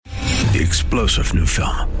The explosive new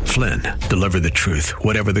film, Flynn, deliver the truth,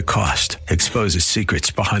 whatever the cost, exposes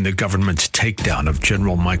secrets behind the government's takedown of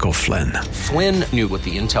General Michael Flynn. Flynn knew what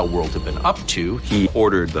the intel world had been up to. He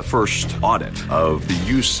ordered the first audit of the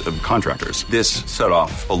use of contractors. This set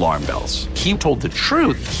off alarm bells. He told the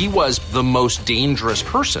truth. He was the most dangerous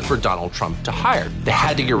person for Donald Trump to hire. They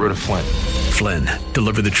had to get rid of Flynn. Flynn,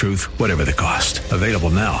 deliver the truth, whatever the cost. Available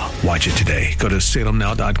now. Watch it today. Go to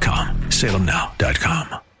salemnow.com.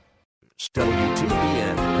 salemnow.com.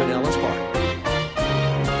 WTBN, Pinellas Park.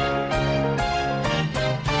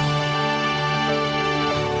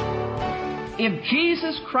 If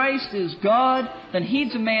Jesus Christ is God, then He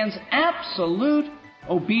demands absolute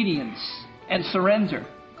obedience and surrender.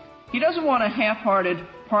 He doesn't want a half-hearted,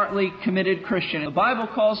 partly committed Christian. The Bible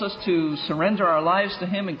calls us to surrender our lives to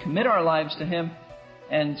Him and commit our lives to Him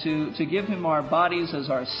and to give Him our bodies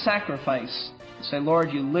as our sacrifice. Say,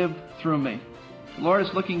 Lord, you live through me. The Lord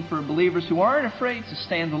is looking for believers who aren't afraid to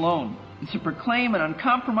stand alone and to proclaim an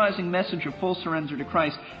uncompromising message of full surrender to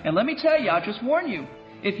Christ. And let me tell you, I'll just warn you,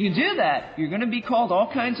 if you do that, you're going to be called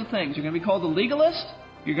all kinds of things. You're going to be called a legalist.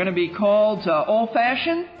 You're going to be called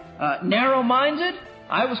old-fashioned, narrow-minded.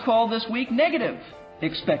 I was called this week negative.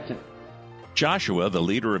 Expect it. Joshua, the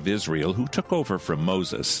leader of Israel who took over from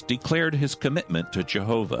Moses, declared his commitment to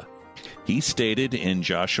Jehovah. He stated in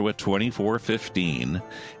Joshua 24:15,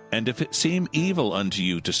 "And if it seem evil unto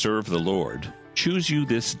you to serve the Lord, choose you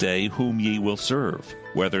this day whom ye will serve,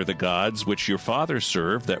 whether the gods which your fathers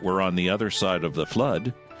served that were on the other side of the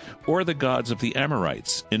flood, or the gods of the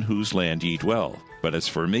Amorites, in whose land ye dwell. But as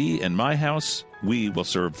for me and my house, we will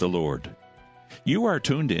serve the Lord." You are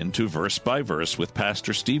tuned in to Verse by Verse with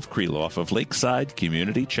Pastor Steve Kreloff of Lakeside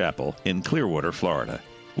Community Chapel in Clearwater, Florida.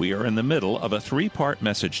 We are in the middle of a 3-part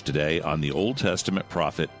message today on the Old Testament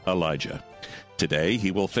prophet Elijah. Today, he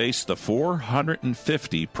will face the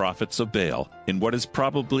 450 prophets of Baal in what is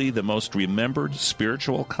probably the most remembered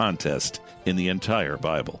spiritual contest in the entire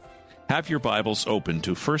Bible. Have your Bibles open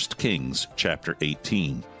to 1 Kings chapter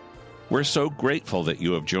 18. We're so grateful that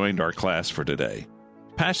you have joined our class for today.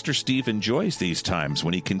 Pastor Steve enjoys these times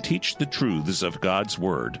when he can teach the truths of God's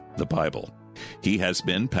Word, the Bible. He has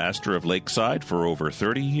been pastor of Lakeside for over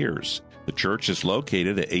 30 years. The church is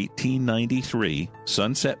located at 1893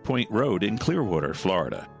 Sunset Point Road in Clearwater,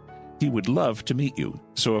 Florida. He would love to meet you,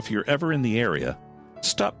 so if you're ever in the area,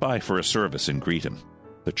 stop by for a service and greet him.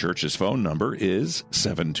 The church's phone number is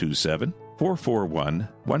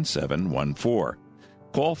 727-441-1714.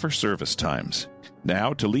 Call for service times.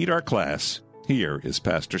 Now, to lead our class, here is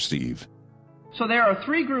Pastor Steve. So there are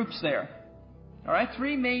 3 groups there. All right,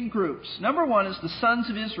 3 main groups. Number 1 is the sons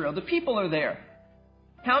of Israel. The people are there.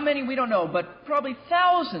 How many, we don't know, but probably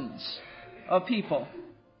thousands of people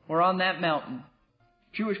were on that mountain.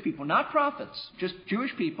 Jewish people, not prophets, just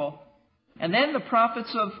Jewish people. And then the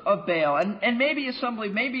prophets of Baal. And maybe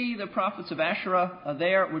maybe the prophets of Asherah are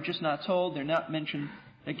there. We're just not told. They're not mentioned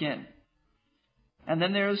again. And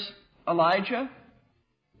then there's Elijah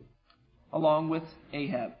along with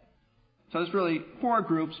Ahab. So there's really 4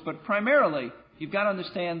 groups, but primarily you've got to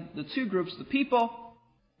understand the 2 groups, the people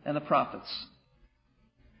and the prophets.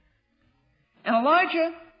 And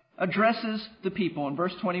Elijah addresses the people in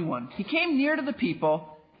verse 21. He came near to the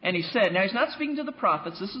people and he said, now he's not speaking to the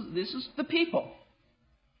prophets, this is the people.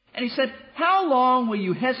 And he said, how long will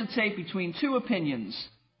you hesitate between 2 opinions?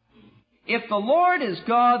 If the Lord is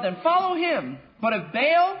God, then follow Him. But if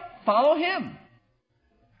Baal, follow him.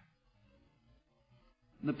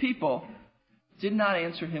 The people did not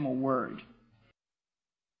answer him a word.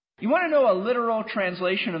 You want to know a literal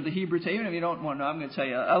translation of the Hebrew text? Even if you don't want to know, I'm going to tell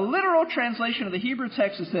you. A literal translation of the Hebrew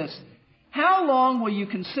text is this. How long will you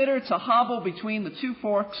consider to hobble between the 2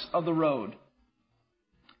 forks of the road?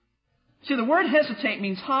 See, the word hesitate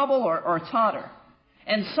means hobble or totter.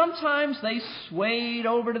 And sometimes they swayed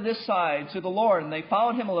over to this side, to the Lord, and they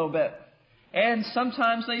followed Him a little bit. And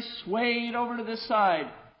sometimes they swayed over to this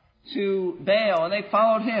side, to Baal, and they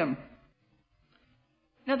followed him.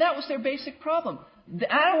 Now that was their basic problem.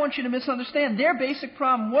 I don't want you to misunderstand. Their basic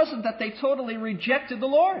problem wasn't that they totally rejected the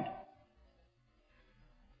Lord.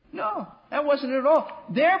 No, that wasn't it at all.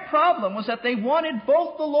 Their problem was that they wanted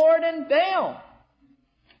both the Lord and Baal.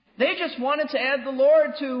 They just wanted to add the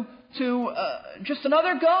Lord to just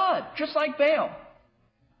another god, just like Baal.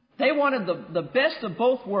 They wanted the best of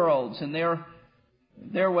both worlds in their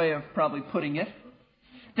way of probably putting it.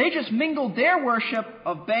 They just mingled their worship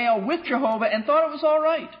of Baal with Jehovah and thought it was all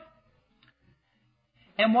right.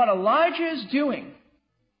 And what Elijah is doing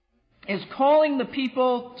is calling the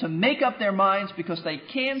people to make up their minds because they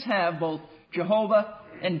can't have both Jehovah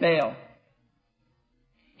and Baal.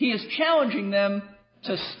 He is challenging them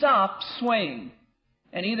to stop swaying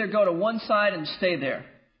and either go to one side and stay there.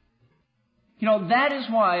 You know, that is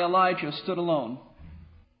why Elijah stood alone.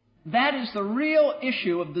 That is the real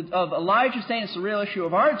issue of Elijah's day, and it's the real issue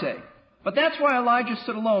of our day. But that's why Elijah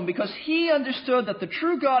stood alone, because he understood that the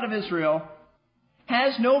true God of Israel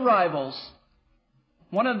has no rivals.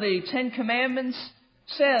 One of the 10 Commandments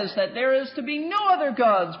says that there is to be no other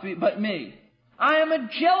gods but me. I am a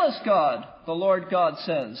jealous God, the Lord God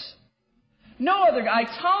says. I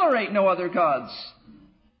tolerate no other gods.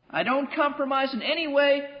 I don't compromise in any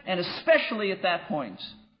way, and especially at that point.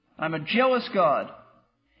 I'm a jealous God.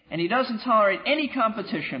 And he doesn't tolerate any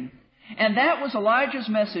competition. And that was Elijah's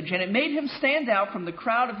message, and it made him stand out from the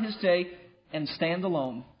crowd of his day and stand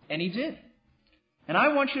alone. And he did. And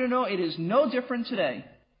I want you to know it is no different today.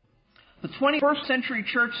 The 21st century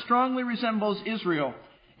church strongly resembles Israel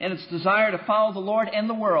in its desire to follow the Lord and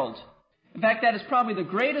the world. In fact, that is probably the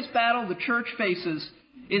greatest battle the church faces,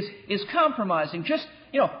 is compromising. Just,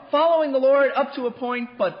 following the Lord up to a point,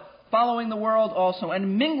 but following the world also,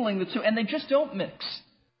 and mingling the two. And they just don't mix.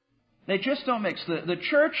 They just don't mix. The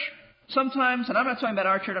church sometimes, and I'm not talking about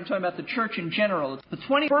our church, I'm talking about the church in general. The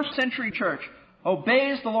 21st century church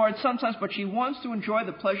obeys the Lord sometimes, but she wants to enjoy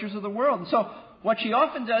the pleasures of the world. And so what she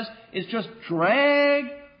often does is just drag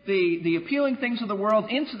the appealing things of the world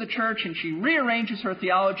into the church, and she rearranges her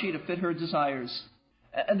theology to fit her desires.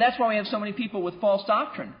 And that's why we have so many people with false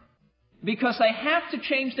doctrine. Because they have to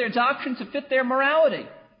change their doctrine to fit their morality.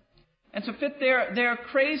 And to fit their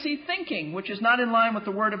crazy thinking, which is not in line with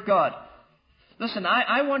the Word of God. Listen,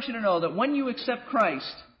 I want you to know that when you accept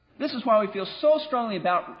Christ, this is why we feel so strongly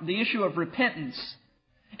about the issue of repentance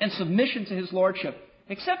and submission to His Lordship.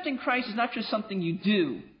 Accepting Christ is not just something you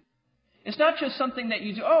do. It's not just something that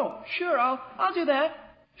you do, sure, I'll do that.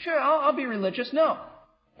 Sure, I'll be religious. No.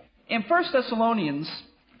 In 1 Thessalonians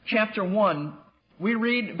chapter 1, we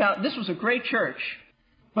read about, this was a great church.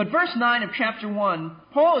 But verse 9 of chapter 1,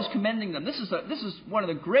 Paul is commending them. This is one of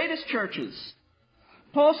the greatest churches.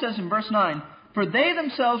 Paul says in verse 9, "For they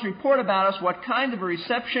themselves report about us what kind of a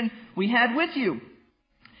reception we had with you,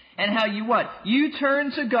 and how you what? You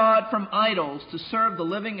turned to God from idols to serve the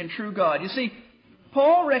living and true God." You see,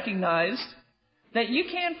 Paul recognized that you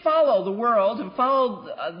can't follow the world and follow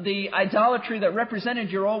the idolatry that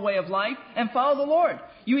represented your old way of life and follow the Lord.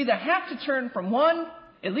 You either have to turn from one,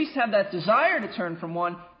 at least have that desire to turn from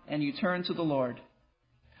one, and you turn to the Lord.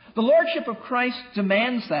 The Lordship of Christ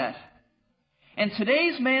demands that. And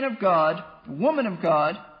today's man of God, woman of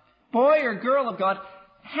God, boy or girl of God,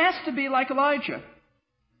 has to be like Elijah.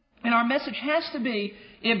 And our message has to be,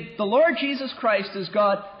 if the Lord Jesus Christ is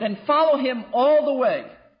God, then follow Him all the way.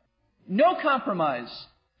 No compromise.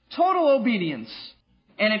 Total obedience.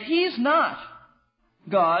 And if He's not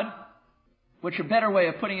God, which a better way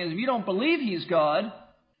of putting it is, if you don't believe He's God,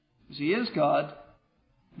 because He is God,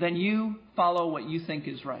 then you follow what you think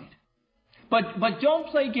is right. But don't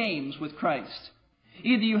play games with Christ.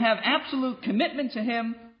 Either you have absolute commitment to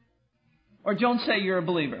Him, or don't say you're a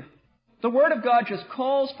believer. The Word of God just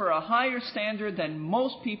calls for a higher standard than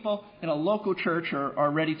most people in a local church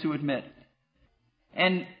are ready to admit.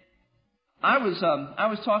 And I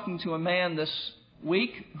was talking to a man this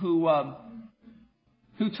week who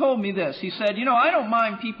told me this. He said, I don't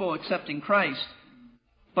mind people accepting Christ,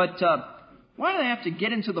 but why do they have to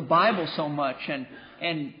get into the Bible so much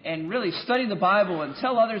and really study the Bible and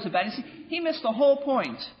tell others about it? He missed the whole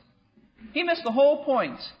point. He missed the whole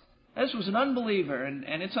point. This was an unbeliever, and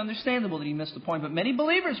it's understandable that he missed the point, but many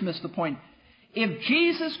believers miss the point. If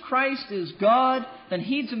Jesus Christ is God, then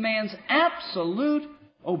He demands absolute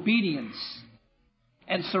obedience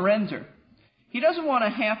and surrender. He doesn't want a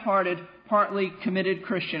half-hearted, partly committed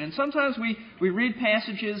Christian. And sometimes we read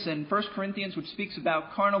passages in 1 Corinthians which speaks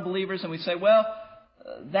about carnal believers, and we say, well,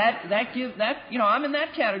 I'm in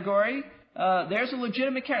that category. There's a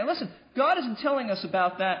legitimate category. Listen, God isn't telling us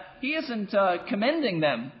about that. He isn't commending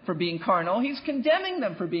them for being carnal. He's condemning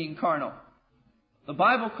them for being carnal. The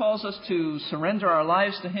Bible calls us to surrender our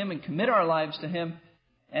lives to Him and commit our lives to Him,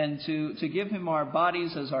 and to give Him our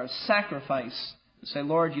bodies as our sacrifice. To say,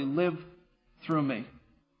 Lord, You live through me.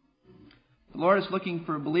 The Lord is looking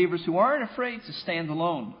for believers who aren't afraid to stand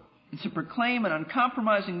alone and to proclaim an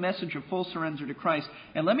uncompromising message of full surrender to Christ.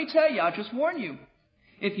 And let me tell you, I'll just warn you,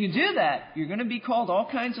 if you do that, you're going to be called all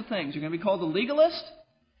kinds of things. You're going to be called a legalist.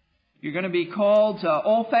 You're going to be called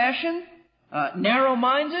old-fashioned,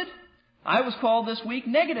 narrow-minded. I was called this week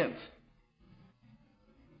negative.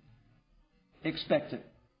 Expect it.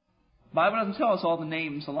 The Bible doesn't tell us all the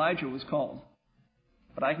names Elijah was called.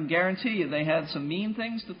 But I can guarantee you they had some mean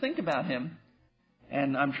things to think about him,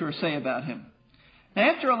 and I'm sure say about him. Now,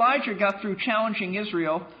 after Elijah got through challenging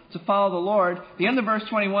Israel to follow the Lord, the end of verse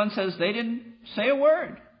 21 says they didn't say a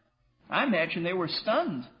word. I imagine they were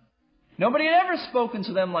stunned. Nobody had ever spoken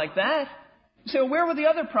to them like that. You say, well, where were the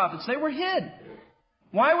other prophets? They were hid.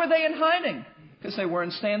 Why were they in hiding? Because they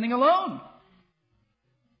weren't standing alone.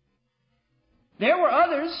 There were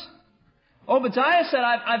others. Obadiah said,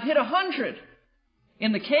 I've hid 100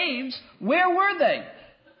 in the caves. Where were they?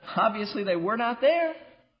 Obviously, they were not there.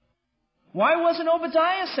 Why wasn't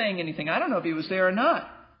Obadiah saying anything? I don't know if he was there or not.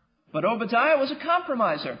 But Obadiah was a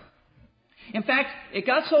compromiser. In fact, it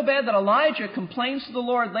got so bad that Elijah complains to the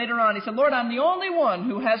Lord later on. He said, Lord, I'm the only one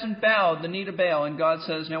who hasn't bowed the knee to Baal. And God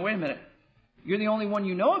says, now wait a minute. You're the only one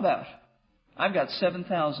you know about. I've got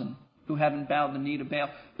 7,000 who haven't bowed the knee to Baal.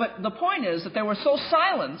 But the point is that they were so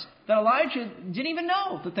silent that Elijah didn't even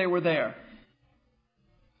know that they were there.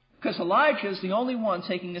 Because Elijah is the only one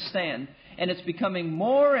taking a stand. And it's becoming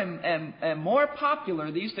more and more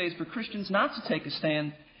popular these days for Christians not to take a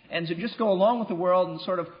stand and to just go along with the world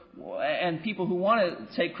and people who want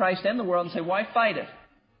to take Christ and the world and say, why fight it?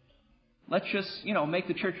 Let's just, make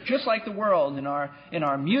the church just like the world in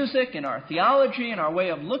our music, in our theology, in our way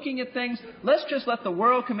of looking at things. Let's just let the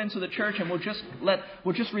world come into the church and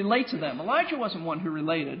we'll just relate to them. Elijah wasn't one who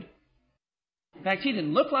related. In fact, he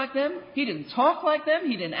didn't look like them. He didn't talk like them.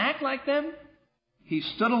 He didn't act like them. He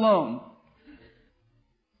stood alone.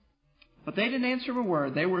 But they didn't answer a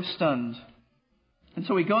word. They were stunned. And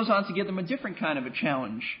so he goes on to give them a different kind of a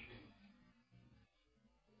challenge.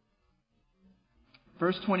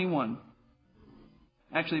 Verse 21.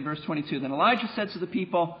 Actually, verse 22. Then Elijah said to the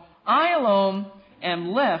people, I alone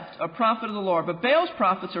am left a prophet of the Lord, but Baal's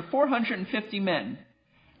prophets are 450 men.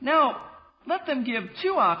 Now, let them give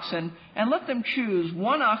 2 oxen, and let them choose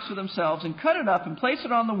 1 ox for themselves, and cut it up, and place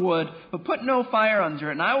it on the wood, but put no fire under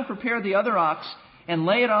it. And I will prepare the other ox, and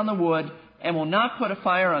lay it on the wood, and will not put a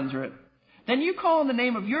fire under it. Then you call on the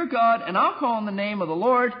name of your God, and I'll call on the name of the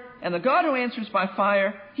Lord, and the God who answers by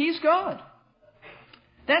fire, He's God.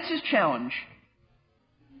 That's his challenge.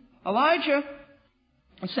 Elijah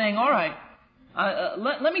is saying, all right,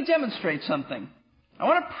 let me demonstrate something. I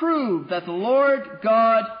want to prove that the Lord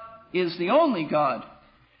God is the only God.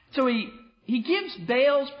 So he gives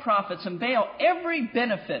Baal's prophets and Baal every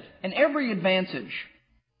benefit and every advantage.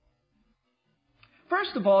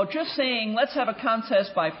 First of all, just saying, let's have a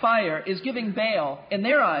contest by fire is giving Baal, in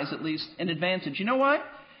their eyes at least, an advantage. You know why?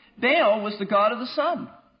 Baal was the god of the sun.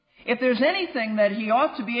 If there's anything that he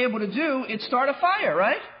ought to be able to do, it's start a fire,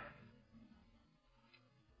 right?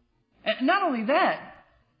 And not only that,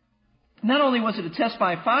 not only was it a test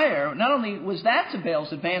by fire, not only was that to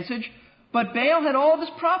Baal's advantage, but Baal had all of his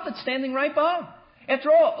prophets standing right by.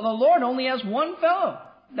 After all, the Lord only has one fellow.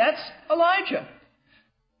 That's Elijah.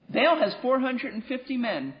 Baal has 450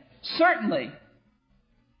 men. Certainly,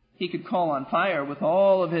 he could call on fire with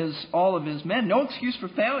all of his men. No excuse for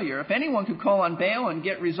failure. If anyone could call on Baal and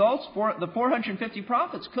get results, the 450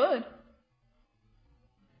 prophets could.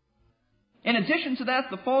 In addition to that,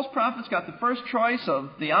 the false prophets got the first choice of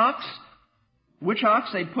the ox, which ox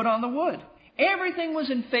they'd put on the wood. Everything was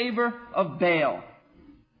in favor of Baal.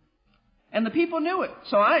 And the people knew it.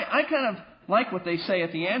 So I kind of like what they say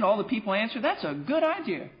at the end. All the people answer, that's a good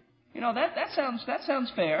idea. That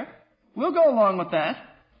sounds fair. We'll go along with that.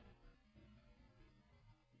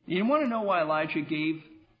 You want to know why Elijah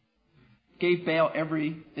gave Baal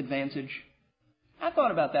every advantage? I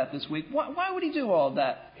thought about that this week. Why would he do all of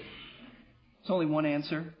that? There's only one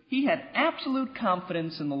answer. He had absolute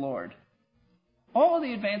confidence in the Lord. All of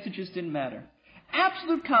the advantages didn't matter.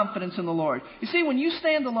 Absolute confidence in the Lord. You see, when you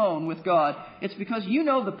stand alone with God, it's because you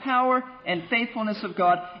know the power and faithfulness of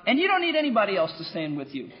God, and you don't need anybody else to stand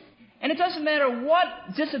with you. And it doesn't matter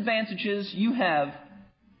what disadvantages you have.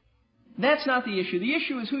 That's not the issue. The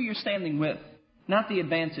issue is who you're standing with, not the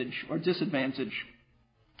advantage or disadvantage.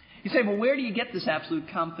 You say, well, where do you get this absolute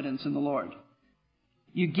confidence in the Lord?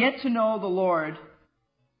 You get to know the Lord,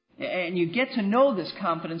 and you get to know this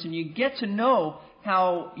confidence, and you get to know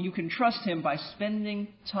how you can trust Him by spending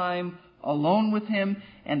time alone with Him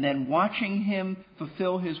and then watching Him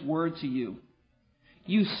fulfill His word to you.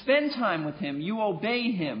 You spend time with Him. You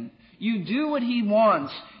obey Him. You do what He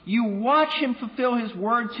wants. You watch Him fulfill His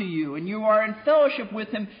word to you, and you are in fellowship with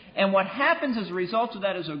Him. And what happens as a result of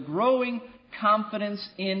that is a growing confidence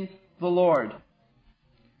in the Lord.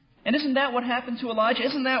 And isn't that what happened to Elijah?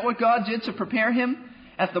 Isn't that what God did to prepare him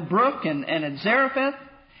at the brook and at Zarephath?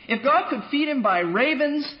 If God could feed him by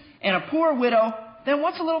ravens and a poor widow, then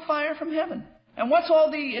what's a little fire from heaven? And what's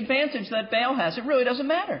all the advantage that Baal has? It really doesn't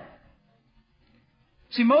matter.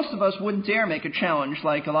 See, most of us wouldn't dare make a challenge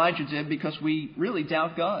like Elijah did because we really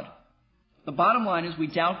doubt God. The bottom line is we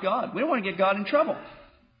doubt God. We don't want to get God in trouble.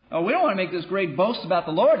 We don't want to make this great boast about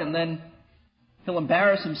the Lord and then He'll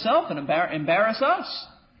embarrass Himself and embarrass us.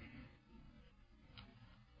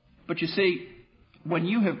 But you see, when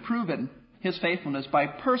you have proven His faithfulness by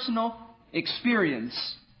personal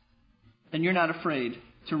experience, then you're not afraid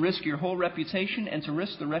to risk your whole reputation and to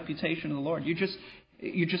risk the reputation of the Lord. You're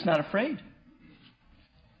just not afraid.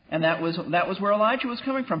 And that was where Elijah was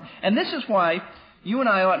coming from. And this is why you and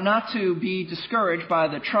I ought not to be discouraged by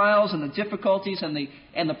the trials and the difficulties and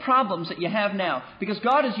the problems that you have now. Because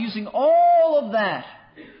God is using all of that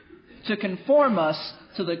to conform us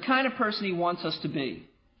to the kind of person He wants us to be.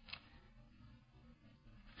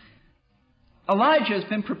 Elijah has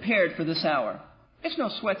been prepared for this hour. It's no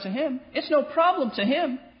sweat to him. It's no problem to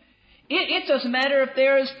him. It doesn't matter if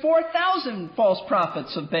there's 4,000 false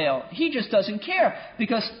prophets of Baal. He just doesn't care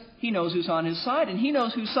because he knows who's on his side and he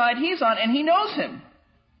knows whose side he's on and he knows him.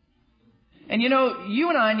 And you know, you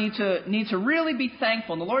and I need to really be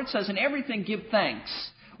thankful. And the Lord says, in everything give thanks.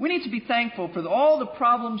 We need to be thankful for all the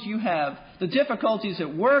problems you have, the difficulties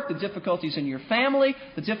at work, the difficulties in your family,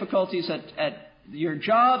 the difficulties at your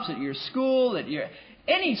jobs, at your school, at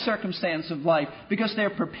any circumstance of life, because they're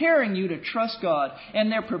preparing you to trust God,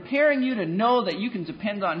 and they're preparing you to know that you can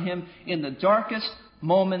depend on Him in the darkest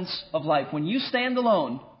moments of life. When you stand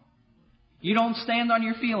alone, you don't stand on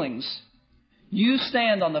your feelings. You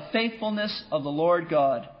stand on the faithfulness of the Lord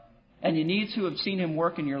God, and you need to have seen Him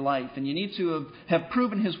work in your life, and you need to have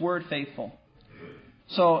proven His word faithful.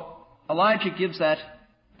 So Elijah gives that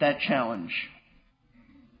challenge.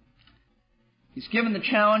 He's given the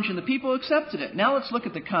challenge and the people accepted it. Now let's look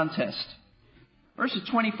at the contest. Verses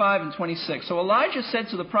 25 and 26. So Elijah said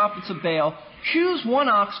to the prophets of Baal, choose one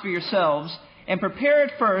ox for yourselves and prepare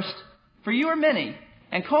it first, for you are many,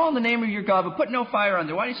 and call on the name of your God, but put no fire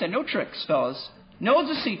under. Why do you say? No tricks, fellas. No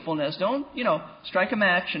deceitfulness. Don't, strike a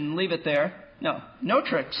match and leave it there. No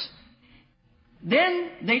tricks. Then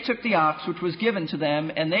they took the ox which was given to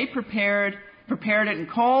them, and they prepared it and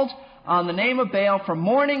called on the name of Baal from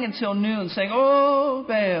morning until noon, saying, "Oh,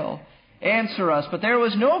 Baal, answer us." But there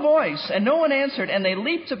was no voice, and no one answered, and they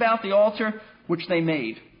leaped about the altar which they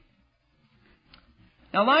made.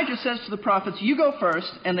 Now Elijah says to the prophets, you go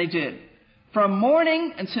first, and they did. From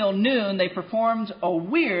morning until noon, they performed a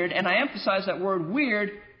weird, and I emphasize that word weird,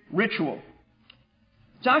 ritual.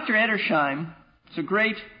 Dr. Edersheim is a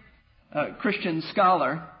great Christian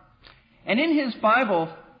scholar, and in his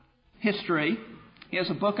Bible history, he has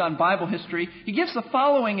a book on Bible history. He gives the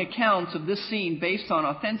following accounts of this scene based on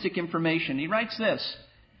authentic information. He writes this.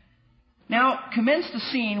 Now commenced a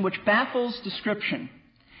scene which baffles description.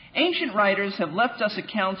 Ancient writers have left us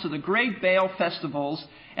accounts of the great Baal festivals,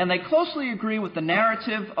 and they closely agree with the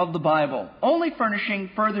narrative of the Bible, only furnishing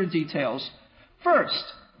further details. First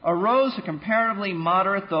arose a comparatively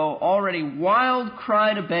moderate, though already wild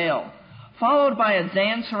cry to Baal, followed by a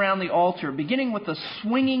dance around the altar, beginning with a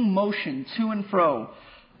swinging motion to and fro.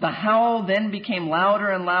 The howl then became louder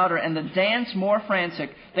and louder, and the dance more frantic.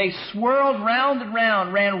 They swirled round and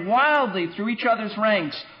round, ran wildly through each other's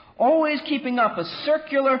ranks, always keeping up a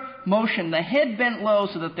circular motion, the head bent low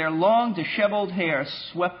so that their long, disheveled hair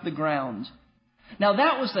swept the ground. Now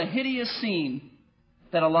that was the hideous scene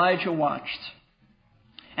that Elijah watched.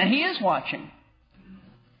 And he is watching.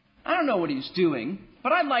 I don't know what he's doing,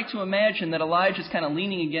 but I'd like to imagine that Elijah's kind of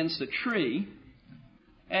leaning against a tree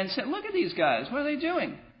and said, look at these guys, what are they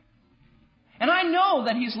doing? And I know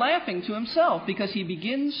that he's laughing to himself because he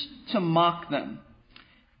begins to mock them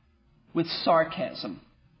with sarcasm.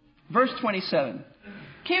 Verse 27.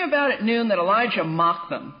 Came about at noon that Elijah mocked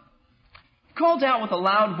them. He called out with a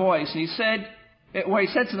loud voice, and he said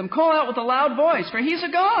to them, call out with a loud voice, for he's a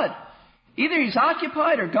god. Either he's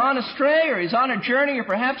occupied or gone astray, or he's on a journey, or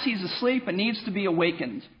perhaps he's asleep and needs to be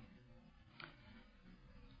awakened.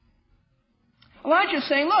 Elijah's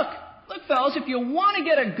saying, look, fellas, if you want to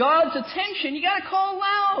get a God's attention, you got to call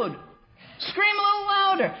loud. Scream a little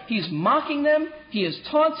louder. He's mocking them. He is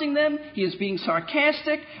taunting them. He is being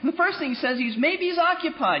sarcastic. And the first thing he says, maybe he's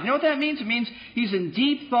occupied. You know what that means? It means he's in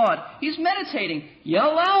deep thought. He's meditating.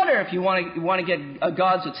 Yell louder if you want to get a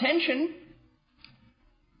God's attention.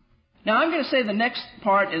 Now, I'm going to say the next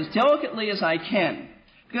part as delicately as I can,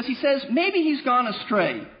 because he says maybe he's gone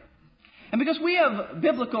astray. And because we have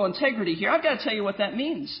biblical integrity here, I've got to tell you what that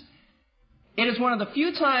means. It is one of the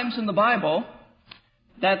few times in the Bible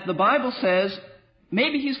that the Bible says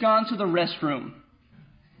maybe he's gone to the restroom.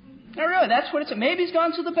 Now, really, that's what it's. Maybe he's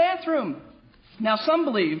gone to the bathroom. Now, some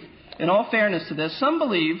believe, in all fairness to this, some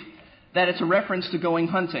believe that it's a reference to going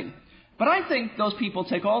hunting. But I think those people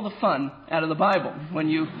take all the fun out of the Bible when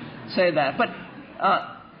you say that. But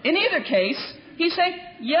In either case, he's saying,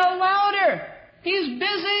 yell louder. He's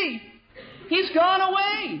busy. He's gone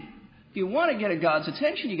away. If you want to get God's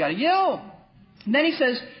attention, you got to yell. And then he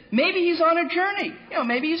says, maybe he's on a journey.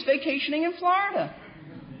 Maybe he's vacationing in Florida.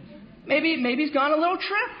 Maybe he's gone a little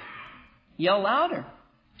trip. Yell louder.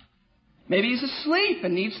 Maybe he's asleep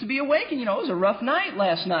and needs to be awakened. It was a rough night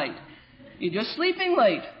last night. You're just sleeping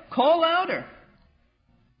late. Call louder.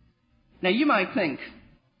 Now, you might think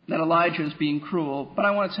that Elijah is being cruel, but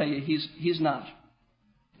I want to tell you, he's not.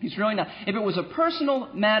 He's really not. If it was a personal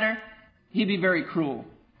matter, he'd be very cruel.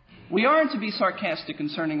 We aren't to be sarcastic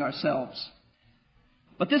concerning ourselves.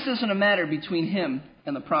 But this isn't a matter between him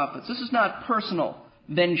and the prophets. This is not personal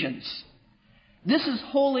vengeance. This is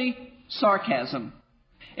holy sarcasm,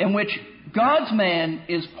 in which God's man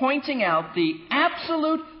is pointing out the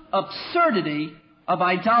absolute absurdity of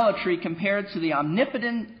idolatry compared to the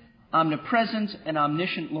omnipotent, omnipresent, and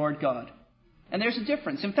omniscient Lord God. And there's a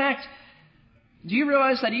difference. In fact, do you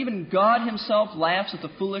realize that even God himself laughs at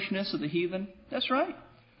the foolishness of the heathen? That's right.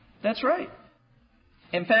 That's right.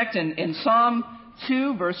 In fact, in Psalm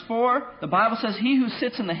 2, verse 4, the Bible says, he who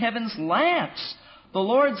sits in the heavens laughs. The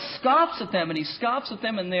Lord scoffs at them, and he scoffs at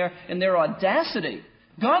them in their audacity.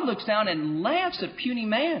 God looks down and laughs at puny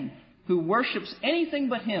man who worships anything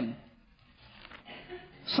but him.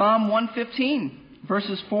 Psalm 115,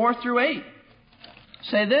 verses 4 through 8,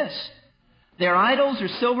 say this: their idols are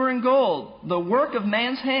silver and gold, the work of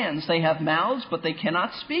man's hands. They have mouths, but they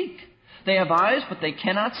cannot speak. They have eyes, but they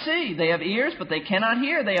cannot see. They have ears, but they cannot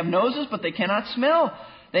hear. They have noses, but they cannot smell.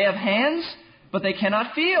 They have hands, but they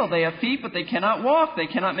cannot feel. They have feet, but they cannot walk. They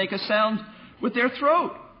cannot make a sound with their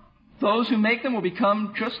throat. Those who make them will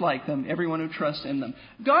become just like them, everyone who trusts in them.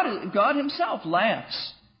 God himself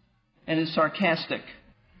laughs and is sarcastic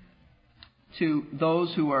to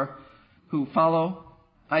those who follow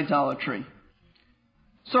idolatry.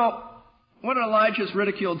 So, what did Elijah's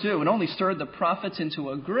ridicule do? It only stirred the prophets into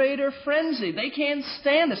a greater frenzy. They can't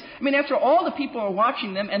stand this. After all, the people are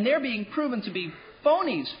watching them, and they're being proven to be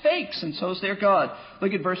phonies, fakes, and so's their God.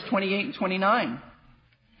 Look at verse 28 and 29.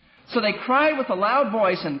 So they cried with a loud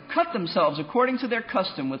voice and cut themselves according to their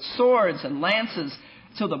custom with swords and lances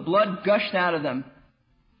till the blood gushed out of them.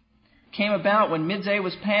 It came about when midday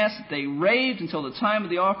was past that they raved until the time of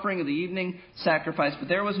the offering of the evening sacrifice. But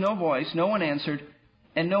there was no voice, no one answered,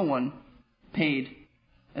 and no one paid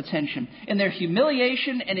attention. In their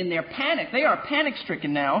humiliation and in their panic, they are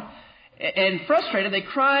panic-stricken now and frustrated. They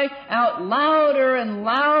cry out louder and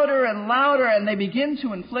louder and louder, and they begin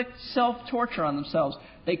to inflict self-torture on themselves.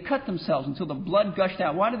 They cut themselves until the blood gushed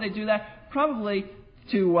out. Why did they do that? Probably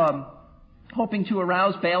hoping to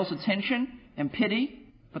arouse Baal's attention and pity,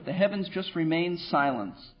 but the heavens just remained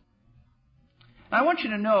silent. I want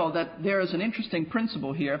you to know that there is an interesting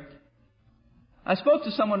principle here. I spoke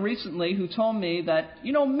to someone recently who told me that,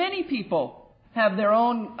 many people have their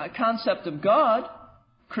own concept of God.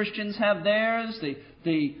 Christians have theirs,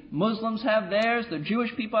 the Muslims have theirs, the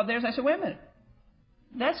Jewish people have theirs. I said, wait a minute.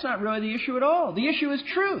 That's not really the issue at all. The issue is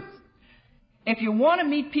truth. If you want to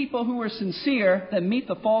meet people who are sincere, then meet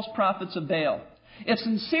the false prophets of Baal. If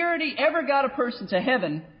sincerity ever got a person to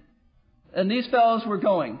heaven, and these fellows were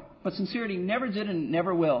going, but sincerity never did and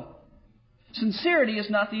never will. Sincerity is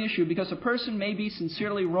not the issue, because a person may be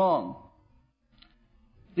sincerely wrong.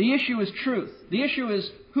 The issue is truth. The issue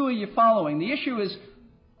is, who are you following? The issue is,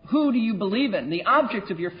 who do you believe in? The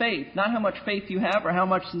object of your faith, not how much faith you have or how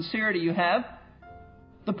much sincerity you have.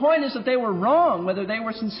 The point is that they were wrong, whether they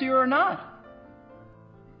were sincere or not,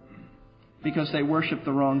 because they worshiped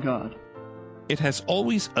the wrong God. It has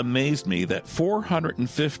always amazed me that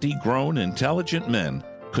 450 grown, intelligent men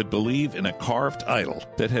could believe in a carved idol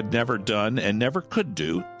that had never done and never could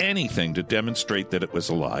do anything to demonstrate that it was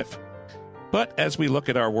alive. But as we look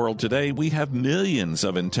at our world today, we have millions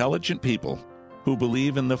of intelligent people who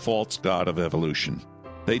believe in the false god of evolution.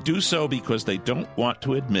 They do so because they don't want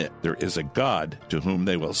to admit there is a God to whom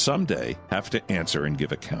they will someday have to answer and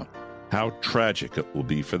give account. How tragic it will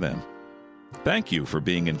be for them. Thank you for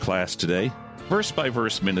being in class today. Verse by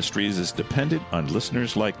Verse Ministries is dependent on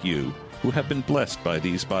listeners like you who have been blessed by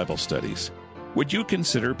these Bible studies. Would you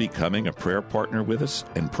consider becoming a prayer partner with us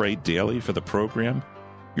and pray daily for the program?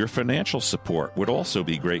 Your financial support would also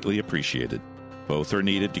be greatly appreciated. Both are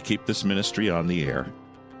needed to keep this ministry on the air.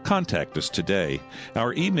 Contact us today.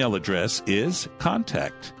 Our email address is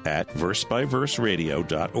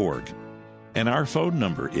contact@versebyverseradio.org. And our phone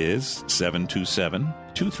number is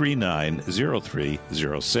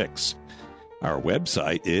 727-239-0306. Our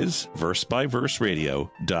website is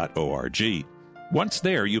versebyverseradio.org. Once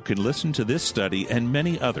there, you can listen to this study and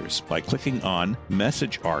many others by clicking on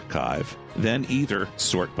Message Archive, then either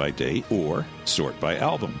sort by date or sort by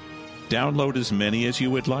album. Download as many as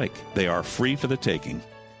you would like. They are free for the taking.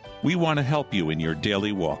 We want to help you in your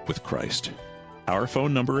daily walk with Christ. Our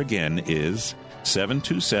phone number again is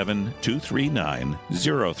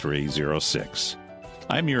 727-239-0306.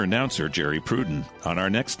 I'm your announcer, Jerry Pruden. On our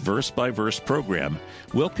next verse-by-verse program,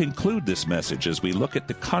 we'll conclude this message as we look at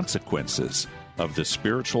the consequences of the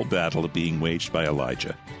spiritual battle being waged by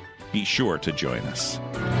Elijah. Be sure to join us.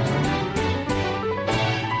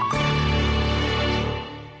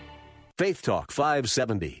 Faith Talk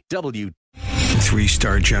 570, W.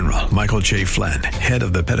 3-star General Michael J. Flynn, head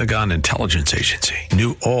of the Pentagon Intelligence Agency,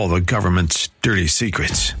 knew all the government's dirty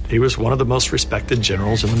secrets. He was one of the most respected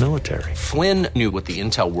generals in the military. Flynn knew what the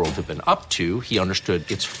intel world had been up to. He understood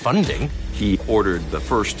its funding. He ordered the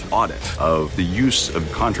first audit of the use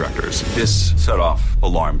of contractors. This set off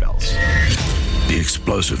alarm bells. The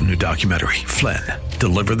explosive new documentary, Flynn,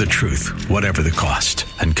 Deliver the Truth, Whatever the Cost,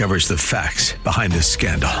 uncovers the facts behind this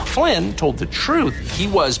scandal. Flynn told the truth. He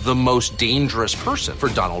was the most dangerous person for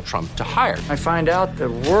Donald Trump to hire. I find out the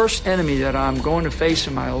worst enemy that I'm going to face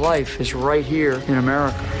in my life is right here in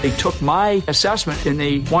America. They took my assessment and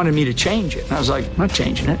they wanted me to change it. And I was like, I'm not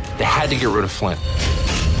changing it. They had to get rid of Flynn.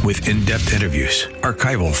 With in-depth interviews,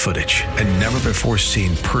 archival footage, and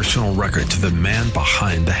never-before-seen personal records of the man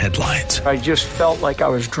behind the headlines. I just felt like I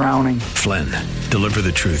was drowning. Flynn, Deliver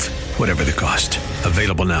the Truth, Whatever the Cost.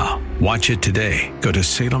 Available now. Watch it today. Go to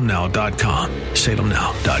salemnow.com.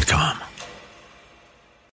 salemnow.com.